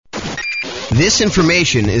This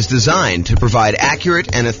information is designed to provide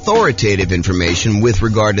accurate and authoritative information with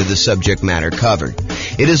regard to the subject matter covered.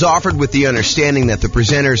 It is offered with the understanding that the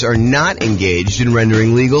presenters are not engaged in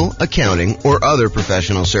rendering legal, accounting, or other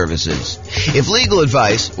professional services. If legal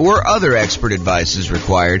advice or other expert advice is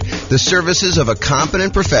required, the services of a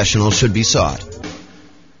competent professional should be sought.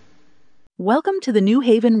 Welcome to the New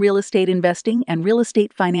Haven Real Estate Investing and Real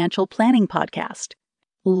Estate Financial Planning Podcast.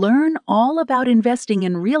 Learn all about investing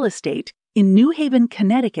in real estate in New Haven,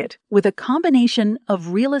 Connecticut, with a combination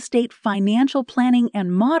of real estate financial planning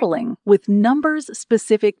and modeling with numbers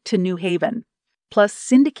specific to New Haven, plus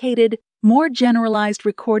syndicated, more generalized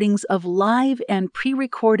recordings of live and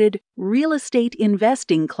pre-recorded real estate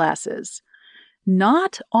investing classes.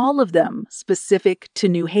 Not all of them specific to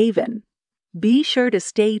New Haven. Be sure to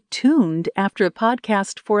stay tuned after a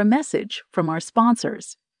podcast for a message from our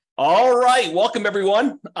sponsors. All right. Welcome,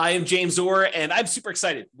 everyone. I am James Orr, and I'm super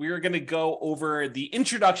excited. We're going to go over the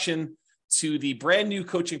introduction to the brand new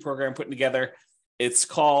coaching program I'm putting together. It's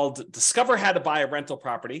called Discover How to Buy a Rental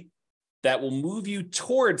Property that will move you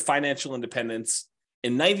toward financial independence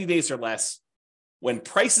in 90 days or less when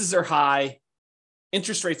prices are high,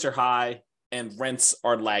 interest rates are high, and rents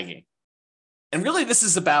are lagging. And really, this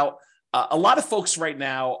is about a lot of folks right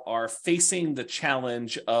now are facing the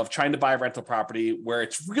challenge of trying to buy a rental property where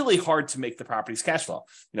it's really hard to make the property's cash flow.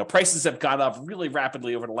 You know, prices have gone up really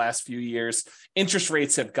rapidly over the last few years. Interest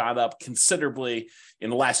rates have gone up considerably in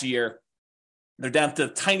the last year. They're down to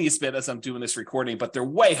the tiniest bit as I'm doing this recording, but they're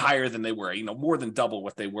way higher than they were, more than double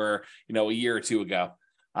what they were, a year or two ago.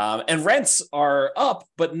 And rents are up,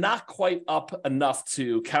 but not quite up enough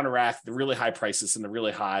to counteract the really high prices and the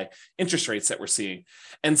really high interest rates that we're seeing.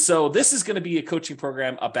 And so this is going to be a coaching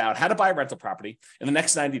program about how to buy a rental property in the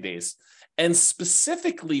next 90 days, and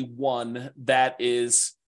specifically one that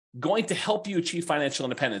is going to help you achieve financial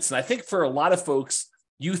independence. And I think for a lot of folks,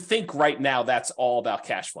 you think right now that's all about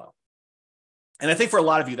cash flow. And I think for a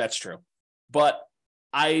lot of you, that's true. But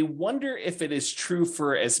I wonder if it is true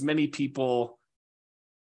for as many people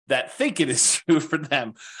that think it is true for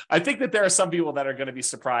them. I think that there are some people that are going to be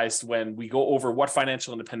surprised when we go over what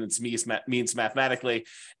financial independence means mathematically,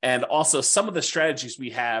 and also some of the strategies we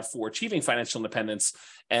have for achieving financial independence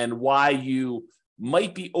and why you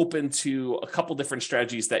might be open to a couple different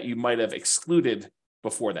strategies that you might have excluded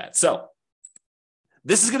before that. So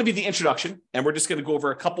this is going to be the introduction, and we're just going to go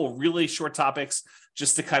over a couple really short topics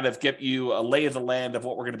just to kind of get you a lay of the land of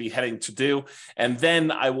what we're going to be heading to do. And then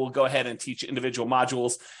I will go ahead and teach individual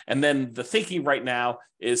modules. And then the thinking right now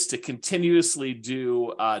is to continuously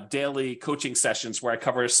do daily coaching sessions where I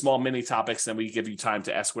cover small mini topics, and we give you time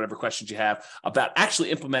to ask whatever questions you have about actually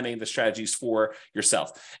implementing the strategies for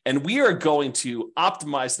yourself. And we are going to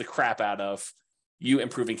optimize the crap out of you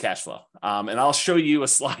improving cash flow. And I'll show you a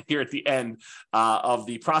slide here at the end of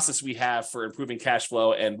the process we have for improving cash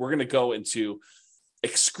flow. And we're going to go into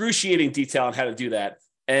excruciating detail on how to do that.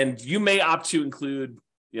 And you may opt to include,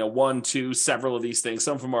 one, two, several of these things.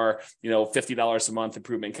 Some of them are, $50 a month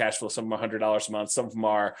improvement in cash flow. Some of them are $100 a month. Some of them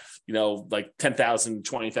are, like $10,000,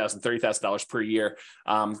 $20,000, $30,000 per year,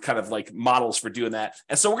 kind of like models for doing that.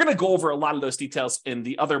 And so we're going to go over a lot of those details in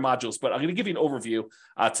the other modules, but I'm going to give you an overview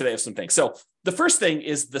today of some things. So the first thing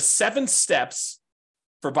is the 7 steps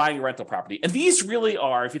for buying a rental property. And these really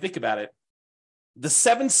are, if you think about it, the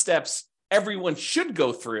 7 steps everyone should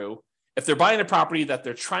go through if they're buying a property that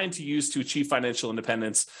they're trying to use to achieve financial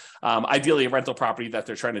independence, ideally a rental property that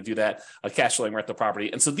they're trying to do that, a cash flowing rental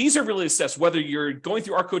property. And so these are really the steps, whether you're going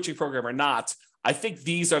through our coaching program or not. I think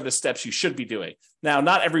these are the steps you should be doing. Now,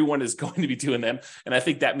 not everyone is going to be doing them, and I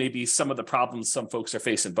think that may be some of the problems some folks are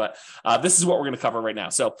facing, but this is what we're going to cover right now.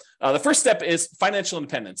 So the first step is financial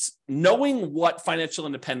independence, knowing what financial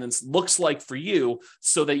independence looks like for you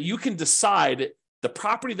so that you can decide the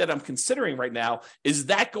property that I'm considering right now, is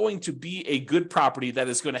that going to be a good property that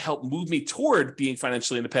is going to help move me toward being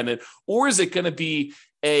financially independent? Or is it going to be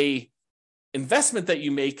a investment that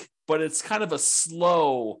you make, but it's kind of a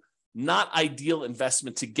slow, not ideal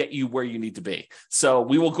investment to get you where you need to be? So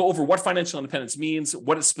we will go over what financial independence means,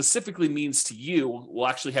 what it specifically means to you. We'll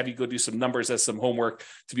actually have you go do some numbers as some homework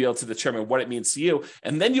to be able to determine what it means to you.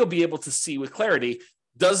 And then you'll be able to see with clarity,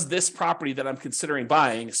 does this property that I'm considering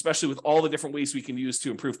buying, especially with all the different ways we can use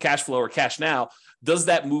to improve cash flow or cash now, does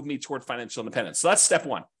that move me toward financial independence? So that's step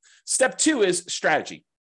 1. Step 2 is strategy.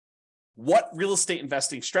 What real estate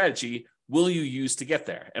investing strategy will you use to get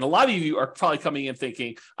there? And a lot of you are probably coming in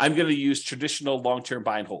thinking, I'm going to use traditional long-term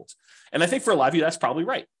buy and hold. And I think for a lot of you, that's probably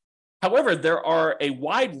right. However, there are a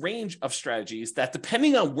wide range of strategies that,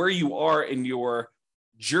 depending on where you are in your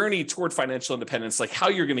journey toward financial independence, like how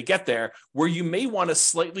you're going to get there, where you may want to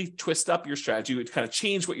slightly twist up your strategy, kind of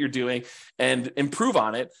change what you're doing and improve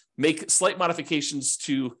on it, make slight modifications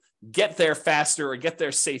to get there faster or get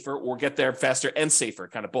there safer or get there faster and safer,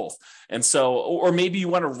 kind of both. And so, or maybe you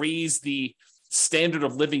want to raise the standard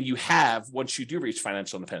of living you have once you do reach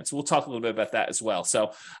financial independence. We'll talk a little bit about that as well.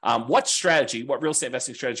 So what real estate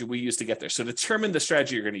investing strategy we use to get there? So determine the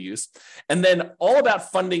strategy you're going to use. And then all about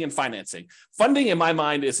funding and financing. Funding in my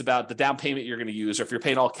mind is about the down payment you're going to use, or if you're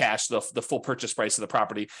paying all cash, the full purchase price of the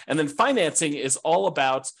property. And then financing is all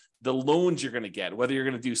about the loans you're going to get, whether you're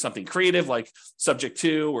going to do something creative like subject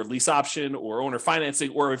to or lease option or owner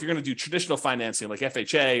financing, or if you're going to do traditional financing like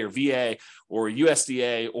FHA or VA or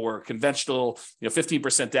USDA or conventional,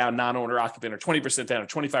 15% down, non-owner occupant, or 20% down, or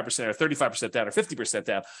 25%, or 35% down, or 50%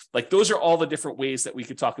 down. Like those are all the different ways that we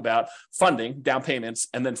could talk about funding, down payments,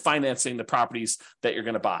 and then financing the properties that you're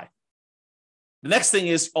going to buy. The next thing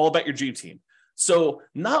is all about your dream team. So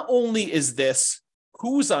not only is this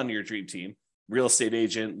who's on your dream team, real estate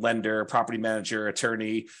agent, lender, property manager,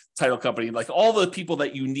 attorney, title company, like all the people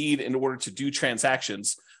that you need in order to do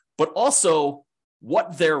transactions, but also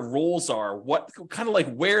what their roles are, what kind of like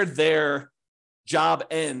where their job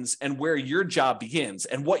ends and where your job begins,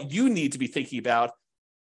 and what you need to be thinking about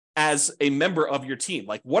as a member of your team.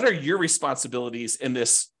 Like, what are your responsibilities in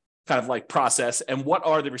this kind of like process, and what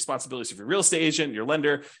are the responsibilities of your real estate agent, your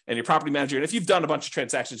lender, and your property manager? And if you've done a bunch of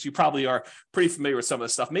transactions, you probably are pretty familiar with some of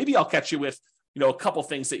this stuff. Maybe I'll catch you with a couple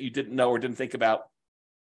things that you didn't know or didn't think about.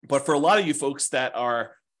 But for a lot of you folks that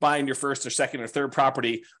are buying your first or second or third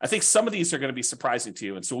property, I think some of these are going to be surprising to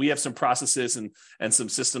you. And so we have some processes and some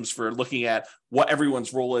systems for looking at what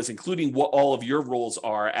everyone's role is, including what all of your roles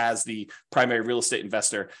are as the primary real estate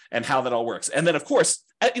investor and how that all works. And then, of course,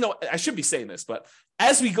 I should be saying this, but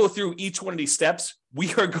as we go through each one of these steps,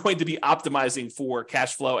 we are going to be optimizing for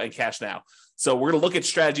cash flow and cash now. So we're going to look at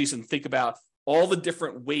strategies and think about all the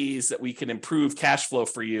different ways that we can improve cash flow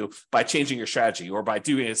for you by changing your strategy, or by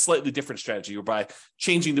doing a slightly different strategy, or by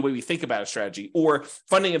changing the way we think about a strategy, or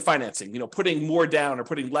funding and financing, putting more down or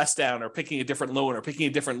putting less down, or picking a different loan or picking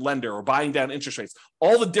a different lender, or buying down interest rates,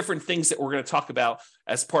 all the different things that we're going to talk about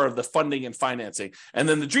as part of the funding and financing. And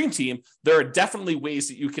then the dream team, there are definitely ways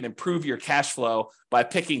that you can improve your cash flow by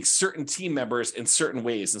picking certain team members in certain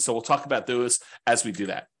ways. And so we'll talk about those as we do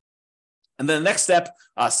that. And then the next step,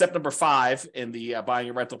 step number 5 in the buying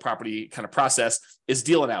a rental property kind of process, is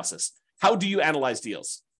deal analysis. How do you analyze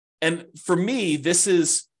deals? And for me, this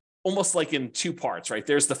is almost like in 2 parts, right?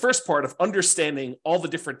 There's the first part of understanding all the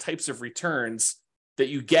different types of returns that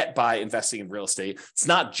you get by investing in real estate. It's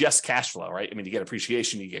not just cash flow, right? I mean, you get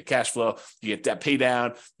appreciation, you get cash flow, you get debt pay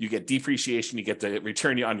down, you get depreciation, you get the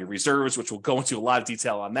return on your reserves, which we'll go into a lot of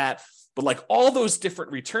detail on that. But like all those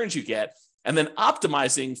different returns you get, and then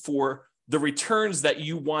optimizing for the returns that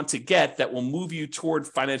you want to get that will move you toward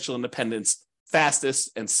financial independence fastest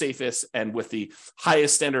and safest and with the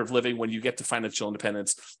highest standard of living when you get to financial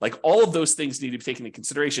independence. Like all of those things need to be taken into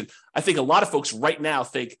consideration. I think a lot of folks right now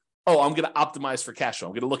think, oh, I'm going to optimize for cash flow.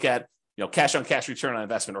 I'm going to look at cash on cash return on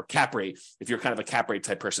investment, or cap rate, if you're kind of a cap rate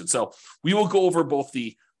type person. So we will go over both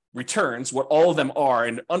the returns, what all of them are,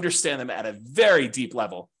 and understand them at a very deep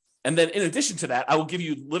level. And then in addition to that, I will give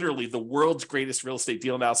you literally the world's greatest real estate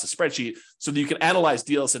deal analysis spreadsheet so that you can analyze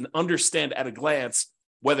deals and understand at a glance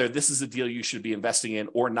whether this is a deal you should be investing in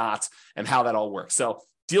or not, and how that all works. So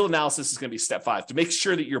deal analysis is going to be step 5 to make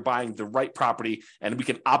sure that you're buying the right property and we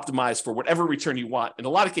can optimize for whatever return you want. In a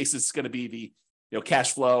lot of cases, it's going to be the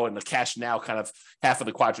cash flow and the cash now kind of half of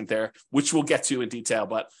the quadrant there, which we'll get to in detail.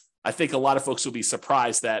 But I think a lot of folks will be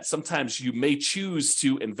surprised that sometimes you may choose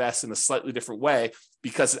to invest in a slightly different way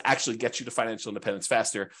because it actually gets you to financial independence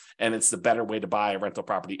faster, and it's the better way to buy a rental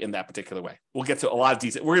property in that particular way. We'll get to a lot of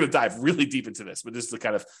detail. We're going to dive really deep into this, but this is the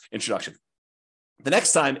kind of introduction. The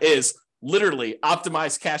next time is literally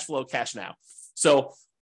optimize cash flow, cash now. So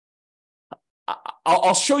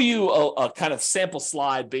I'll show you a kind of sample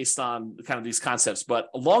slide based on kind of these concepts, but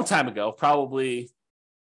a long time ago, probably, if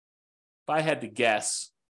I had to guess,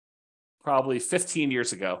 probably 15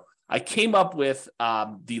 years ago, I came up with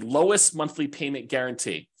the lowest monthly payment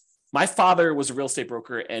guarantee. My father was a real estate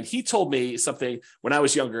broker, and he told me something when I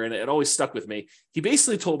was younger, and it always stuck with me. He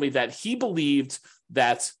basically told me that he believed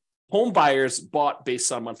that home buyers bought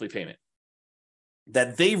based on monthly payment,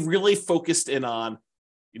 that they really focused in on,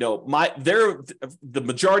 the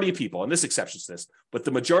majority of people, and this exceptions to this, but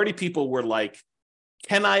the majority of people were like,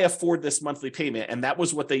 can I afford this monthly payment? And that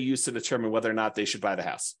was what they used to determine whether or not they should buy the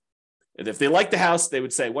house. And if they like the house, they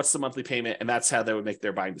would say, what's the monthly payment? And that's how they would make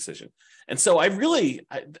their buying decision. And so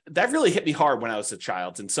that really hit me hard when I was a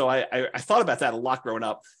child. And so I thought about that a lot growing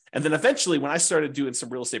up. And then eventually when I started doing some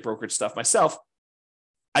real estate brokerage stuff myself,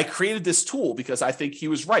 I created this tool because I think he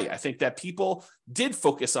was right. I think that people did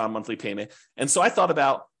focus on monthly payment. And so I thought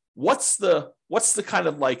about what's the kind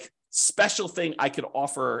of like special thing I could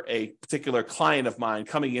offer a particular client of mine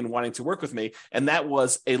coming in wanting to work with me. And that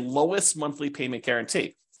was a lowest monthly payment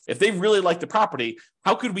guarantee. If they really like the property,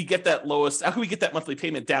 how could we get that monthly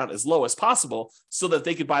payment down as low as possible so that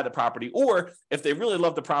they could buy the property? Or if they really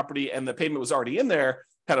love the property and the payment was already in there,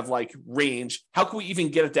 kind of like range, how can we even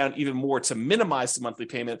get it down even more to minimize the monthly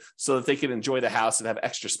payment so that they can enjoy the house and have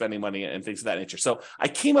extra spending money and things of that nature? So I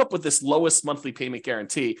came up with this lowest monthly payment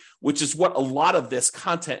guarantee, which is what a lot of this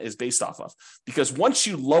content is based off of. Because once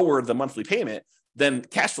you lower the monthly payment, then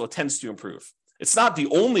cash flow tends to improve. It's not the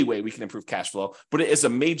only way we can improve cash flow, but it is a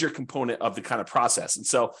major component of the kind of process. And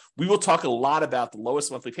so we will talk a lot about the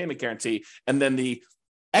lowest monthly payment guarantee and then the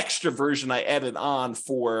extra version I added on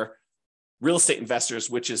for real estate investors,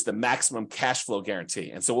 which is the maximum cash flow guarantee.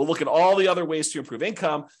 And so we'll look at all the other ways to improve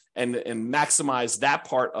income and maximize that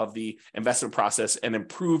part of the investment process and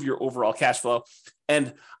improve your overall cash flow.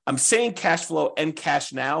 And I'm saying cash flow and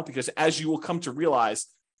cash now because as you will come to realize,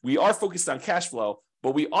 we are focused on cash flow,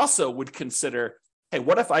 but we also would consider, hey,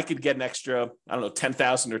 what if I could get an extra, I don't know,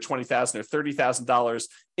 $10,000 or $20,000 or $30,000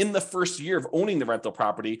 in the first year of owning the rental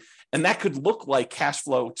property? And that could look like cash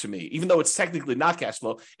flow to me, even though it's technically not cash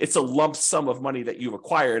flow. It's a lump sum of money that you've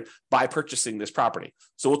acquired by purchasing this property.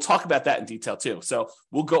 So we'll talk about that in detail too. So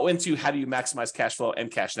we'll go into how do you maximize cash flow and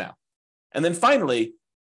cash now. And then finally,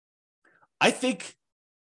 I think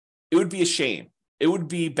it would be a shame. It would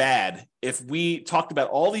be bad if we talked about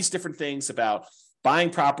all these different things about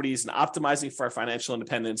buying properties and optimizing for our financial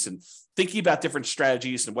independence and thinking about different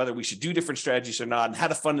strategies and whether we should do different strategies or not and how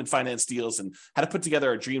to fund and finance deals and how to put together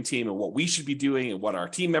our dream team and what we should be doing and what our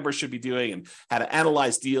team members should be doing and how to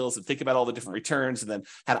analyze deals and think about all the different returns and then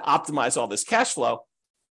how to optimize all this cash flow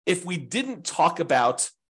if we didn't talk about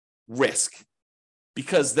risk,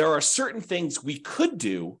 because there are certain things we could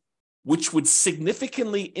do which would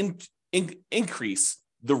significantly increase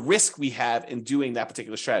the risk we have in doing that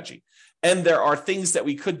particular strategy. And there are things that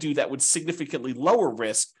we could do that would significantly lower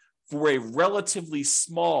risk for a relatively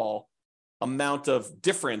small amount of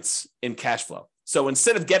difference in cash flow. So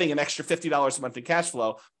instead of getting an extra $50 a month in cash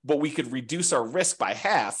flow, but we could reduce our risk by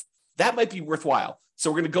half, that might be worthwhile.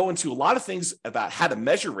 So we're going to go into a lot of things about how to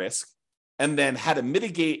measure risk and then how to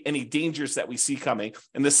mitigate any dangers that we see coming.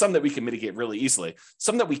 And there's some that we can mitigate really easily,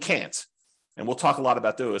 some that we can't. And we'll talk a lot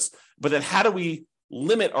about those. But then how do we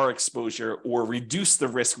limit our exposure or reduce the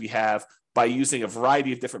risk we have by using a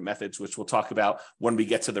variety of different methods, which we'll talk about when we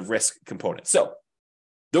get to the risk component. So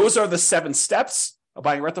those are the 7 steps of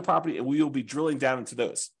buying rental property, and we will be drilling down into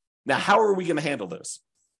those. Now, how are we going to handle those?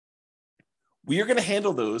 We are going to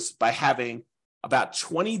handle those by having about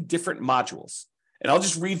 20 different modules. And I'll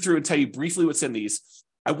just read through and tell you briefly what's in these.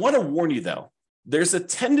 I want to warn you, though, there's a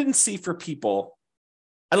tendency for people,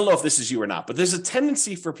 I don't know if this is you or not, but there's a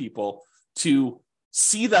tendency for people to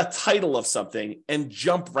see the title of something and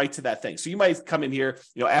jump right to that thing. So you might come in here,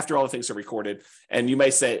 after all the things are recorded, and you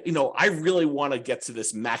may say, I really want to get to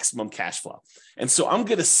this maximum cash flow. And so I'm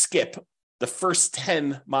going to skip the first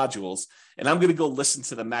 10 modules, and I'm going to go listen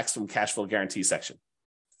to the maximum cash flow guarantee section.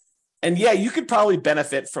 And yeah, you could probably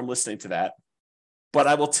benefit from listening to that, but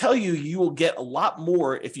I will tell you, you will get a lot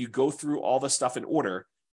more if you go through all the stuff in order.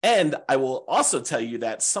 And I will also tell you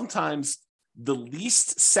that sometimes the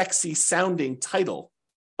least sexy sounding title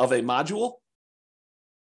of a module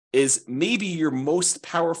is maybe your most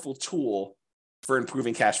powerful tool for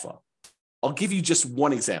improving cash flow. I'll give you just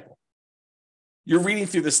one example. You're reading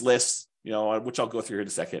through this list, which I'll go through here in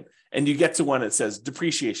a second, and you get to one that says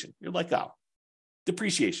depreciation. You're like, oh,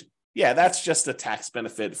 depreciation. Yeah, that's just a tax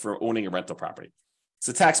benefit for owning a rental property. It's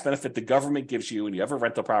a tax benefit the government gives you when you have a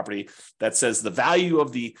rental property that says the value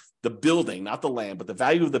of the building, not the land, but the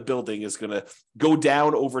value of the building is going to go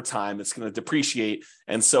down over time. It's going to depreciate.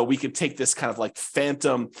 And so we can take this kind of like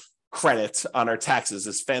phantom credit on our taxes,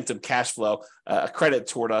 this phantom cash flow, a credit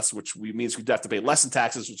toward us, which means we'd have to pay less in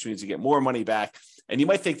taxes, which means you get more money back. And you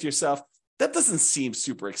might think to yourself, that doesn't seem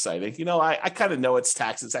super exciting. I kind of know it's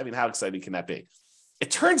taxes. I mean, how exciting can that be? It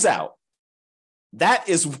turns out that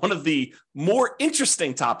is one of the more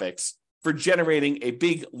interesting topics for generating a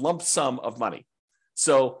big lump sum of money.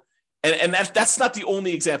 So, and that's not the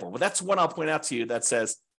only example, but that's one I'll point out to you that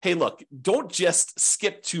says, hey, look, don't just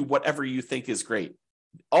skip to whatever you think is great.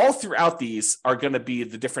 All throughout these are going to be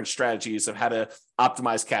the different strategies of how to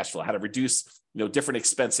optimize cash flow, how to reduce different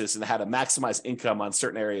expenses, and how to maximize income on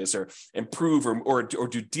certain areas, or improve or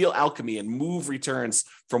do deal alchemy and move returns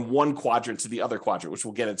from one quadrant to the other quadrant, which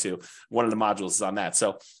we'll get into. One of the modules is on that.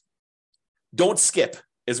 So don't skip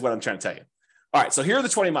is what I'm trying to tell you. All right, so here are the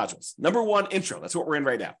 20 modules. Number 1, intro. That's what we're in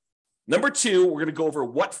right now. Number 2, we're going to go over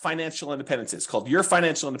what financial independence is, called Your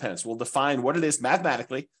Financial Independence. We'll define what it is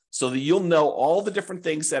mathematically so that you'll know all the different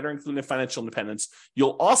things that are included in financial independence.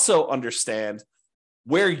 You'll also understand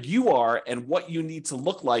where you are and what you need to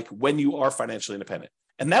look like when you are financially independent.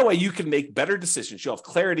 And that way you can make better decisions. You'll have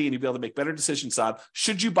clarity and you'll be able to make better decisions on,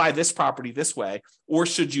 should you buy this property this way, or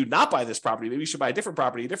should you not buy this property? Maybe you should buy a different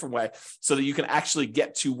property a different way, so that you can actually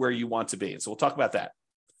get to where you want to be. And so we'll talk about that.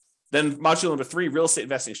 Then module number 3, real estate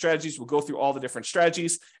investing strategies. We'll go through all the different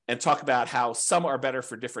strategies and talk about how some are better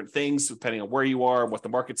for different things, depending on where you are and what the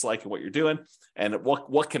market's like and what you're doing, and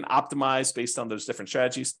what can optimize based on those different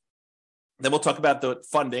strategies. Then we'll talk about the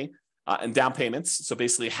funding and down payments. So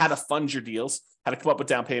basically how to fund your deals, how to come up with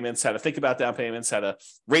down payments, how to think about down payments, how to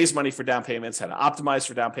raise money for down payments, how to optimize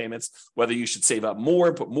for down payments, whether you should save up more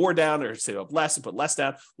and put more down, or save up less and put less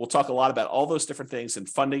down. We'll talk a lot about all those different things, and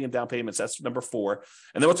funding and down payments. That's number 4.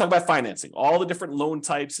 And then we'll talk about financing, all the different loan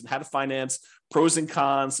types and how to finance, pros and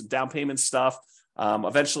cons, and down payment stuff.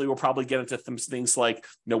 Eventually, we'll probably get into things like,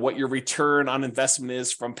 what your return on investment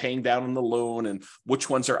is from paying down on the loan, and which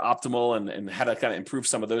ones are optimal, and how to kind of improve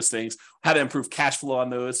some of those things, how to improve cash flow on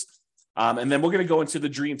those. And then we're going to go into the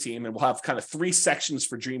Dream Team, and we'll have kind of 3 sections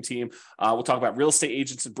for Dream Team. We'll talk about real estate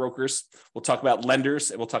agents and brokers. We'll talk about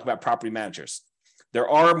lenders, and we'll talk about property managers. There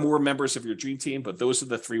are more members of your Dream Team, but those are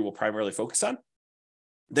the 3 we'll primarily focus on.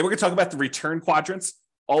 Then we're going to talk about the return quadrants,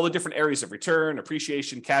 all the different areas of return,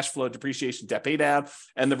 appreciation, cash flow, depreciation, debt pay down,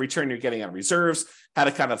 and the return you're getting on reserves, how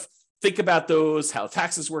to kind of think about those, how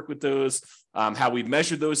taxes work with those, how we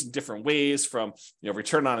measure those in different ways, from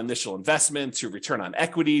return on initial investment to return on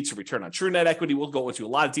equity to return on true net equity. We'll go into a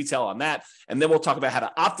lot of detail on that. And then we'll talk about how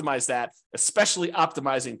to optimize that, especially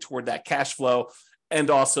optimizing toward that cash flow and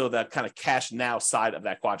also that kind of cash now side of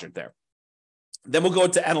that quadrant there. Then we'll go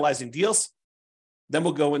into analyzing deals. Then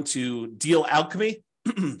we'll go into deal alchemy.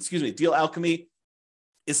 Excuse me. Deal alchemy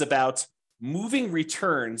is about moving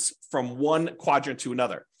returns from one quadrant to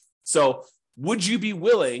another. So would you be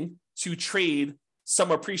willing to trade some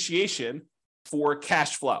appreciation for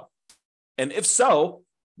cash flow? And if so,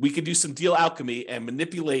 we could do some deal alchemy and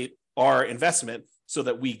manipulate our investment so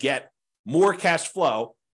that we get more cash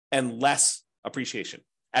flow and less appreciation,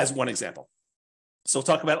 as one example. So we'll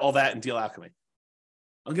talk about all that in deal alchemy.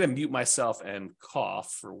 I'm going to mute myself and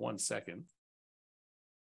cough for 1 second.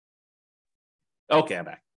 Okay, I'm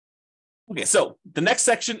back. Okay, so the next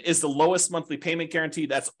section is the lowest monthly payment guarantee.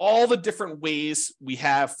 That's all the different ways we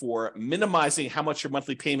have for minimizing how much your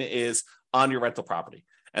monthly payment is on your rental property.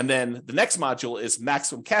 And then the next module is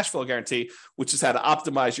maximum cash flow guarantee, which is how to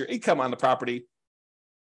optimize your income on the property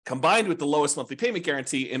combined with the lowest monthly payment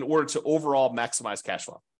guarantee in order to overall maximize cash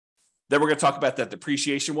flow. Then we're going to talk about that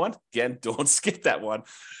depreciation one. Again, don't skip that one.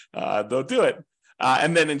 Don't do it.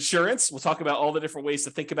 And then insurance. We'll talk about all the different ways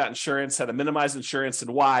to think about insurance, how to minimize insurance,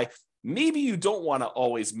 and why maybe you don't want to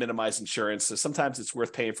always minimize insurance. So sometimes it's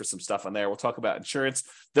worth paying for some stuff on there. We'll talk about insurance.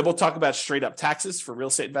 Then we'll talk about straight up taxes for real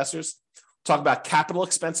estate investors. We'll talk about capital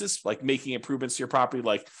expenses, like making improvements to your property,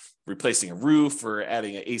 like replacing a roof or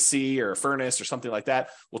adding an AC or a furnace or something like that.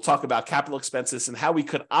 We'll talk about capital expenses and how we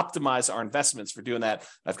could optimize our investments for doing that.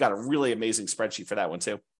 I've got a really amazing spreadsheet for that one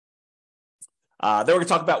too. Then we're going to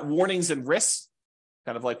talk about warnings and risks,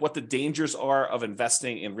 kind of like what the dangers are of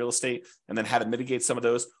investing in real estate and then how to mitigate some of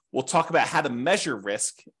those. We'll talk about how to measure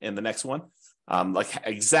risk in the next one, like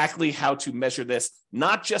exactly how to measure this,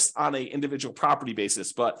 not just on an individual property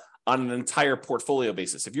basis, but on an entire portfolio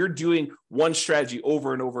basis. If you're doing one strategy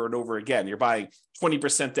over and over and over again, you're buying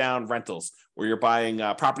 20% down rentals, or you're buying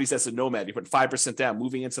properties as a nomad, you put 5% down,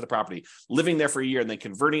 moving into the property, living there for a year, and then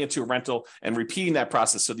converting it to a rental and repeating that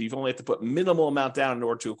process so that you've only have to put minimal amount down in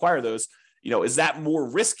order to acquire those. Is that more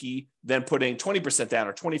risky than putting 20% down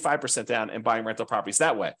or 25% down and buying rental properties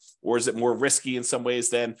that way? Or is it more risky in some ways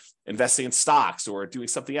than investing in stocks or doing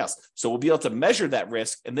something else? So we'll be able to measure that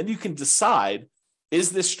risk, and then you can decide, is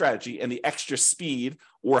this strategy and the extra speed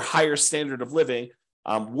or higher standard of living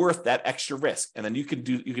worth that extra risk? And then you can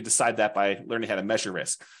decide that by learning how to measure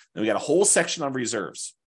risk. Then we got a whole section on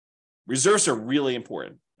reserves. Reserves are really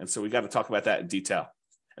important. And so we got to talk about that in detail.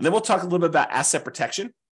 And then we'll talk a little bit about asset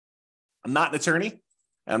protection. I'm not an attorney,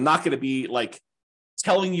 and I'm not going to be like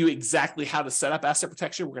telling you exactly how to set up asset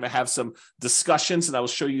protection. We're going to have some discussions, and I will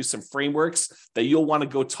show you some frameworks that you'll want to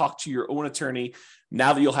go talk to your own attorney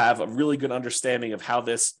now that you'll have a really good understanding of how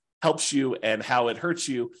this helps you and how it hurts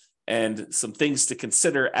you, and some things to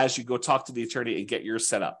consider as you go talk to the attorney and get yours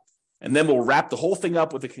set up. And then we'll wrap the whole thing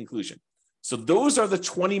up with a conclusion. So those are the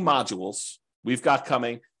 20 modules we've got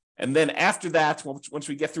coming. And then after that, once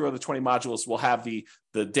we get through all the 20 modules, we'll have the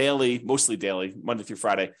daily, mostly daily, Monday through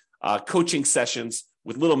Friday, coaching sessions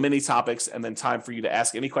with little mini topics, and then time for you to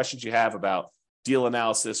ask any questions you have about deal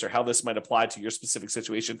analysis or how this might apply to your specific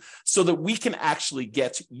situation, so that we can actually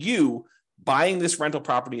get you buying this rental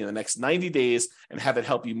property in the next 90 days and have it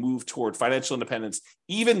help you move toward financial independence,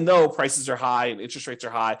 even though prices are high and interest rates are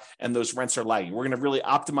high and those rents are lagging. We're going to really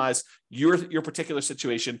optimize your particular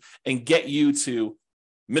situation and get you to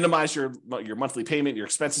minimize your monthly payment, your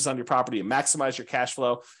expenses on your property, and maximize your cash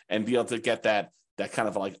flow, and be able to get that kind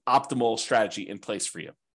of like optimal strategy in place for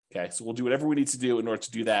you. Okay, so we'll do whatever we need to do in order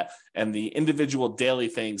to do that. And the individual daily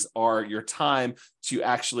things are your time to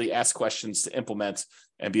actually ask questions, to implement,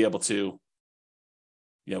 and be able to,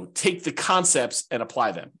 take the concepts and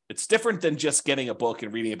apply them. It's different than just getting a book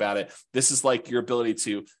and reading about it. This is like your ability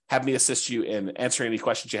to have me assist you in answering any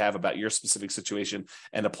questions you have about your specific situation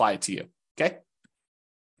and apply it to you. Okay.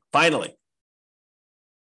 Finally.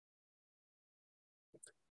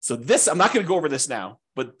 So this, I'm not going to go over this now,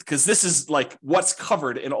 but because this is like what's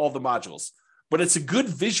covered in all the modules, but it's a good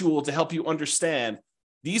visual to help you understand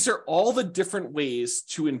these are all the different ways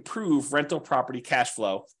to improve rental property cash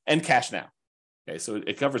flow and cash now. Okay, so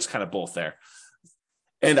it covers kind of both there.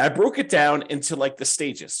 And I broke it down into like the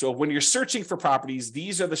stages. So when you're searching for properties,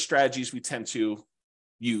 these are the strategies we tend to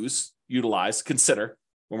utilize, consider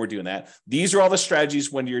when we're doing that. These are all the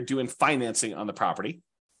strategies when you're doing financing on the property.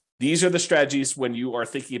 These are the strategies when you are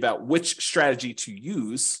thinking about which strategy to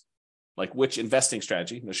use, like which investing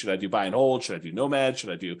strategy. Should I do buy and hold? Should I do nomad? Should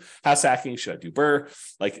I do house hacking? Should I do BRRRR?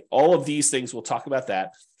 Like all of these things, we'll talk about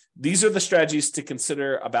that. These are the strategies to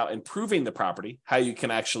consider about improving the property, how you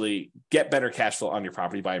can actually get better cash flow on your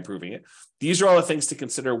property by improving it. These are all the things to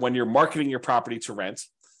consider when you're marketing your property to rent.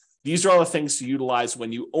 These are all the things to utilize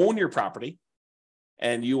when you own your property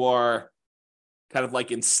and you are kind of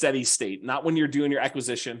like in steady state, not when you're doing your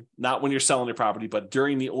acquisition, not when you're selling your property, but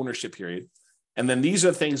during the ownership period. And then these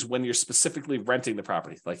are things when you're specifically renting the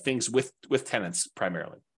property, like things with tenants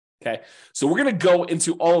primarily. Okay, so we're going to go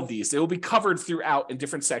into all of these. They will be covered throughout in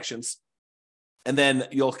different sections. And then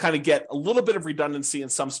you'll kind of get a little bit of redundancy in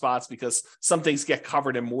some spots because some things get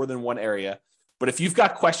covered in more than one area. But if you've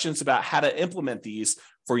got questions about how to implement these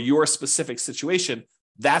for your specific situation,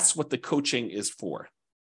 that's what the coaching is for.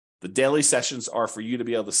 The daily sessions are for you to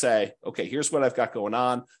be able to say, okay, here's what I've got going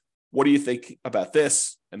on. What do you think about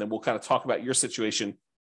this? And then we'll kind of talk about your situation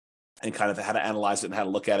and kind of how to analyze it and how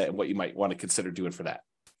to look at it and what you might want to consider doing for that.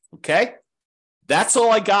 Okay, that's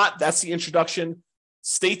all I got. That's the introduction.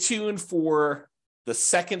 Stay tuned for the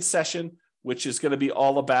second session, which is going to be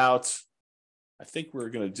all about, I think we're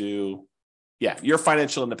going to do, your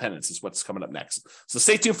financial independence is what's coming up next. So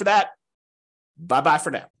stay tuned for that. Bye-bye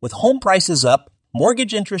for now. With home prices up,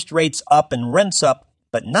 mortgage interest rates up, and rents up,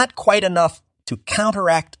 but not quite enough to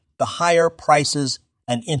counteract the higher prices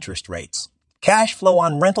and interest rates. Cash flow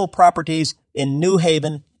on rental properties in New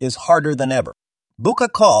Haven is harder than ever. Book a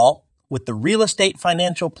call with the Real Estate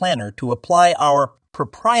Financial Planner to apply our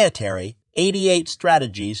proprietary 88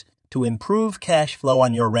 strategies to improve cash flow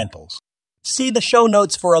on your rentals. See the show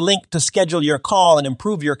notes for a link to schedule your call and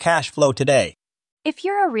improve your cash flow today. If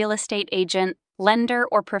you're a real estate agent, lender,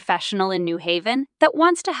 or professional in New Haven that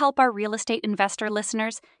wants to help our real estate investor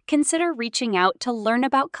listeners, consider reaching out to learn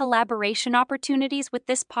about collaboration opportunities with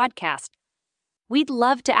this podcast. We'd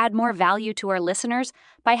love to add more value to our listeners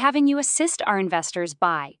by having you assist our investors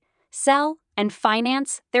buy, sell, and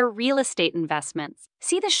finance their real estate investments.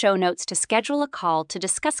 See the show notes to schedule a call to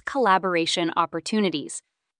discuss collaboration opportunities.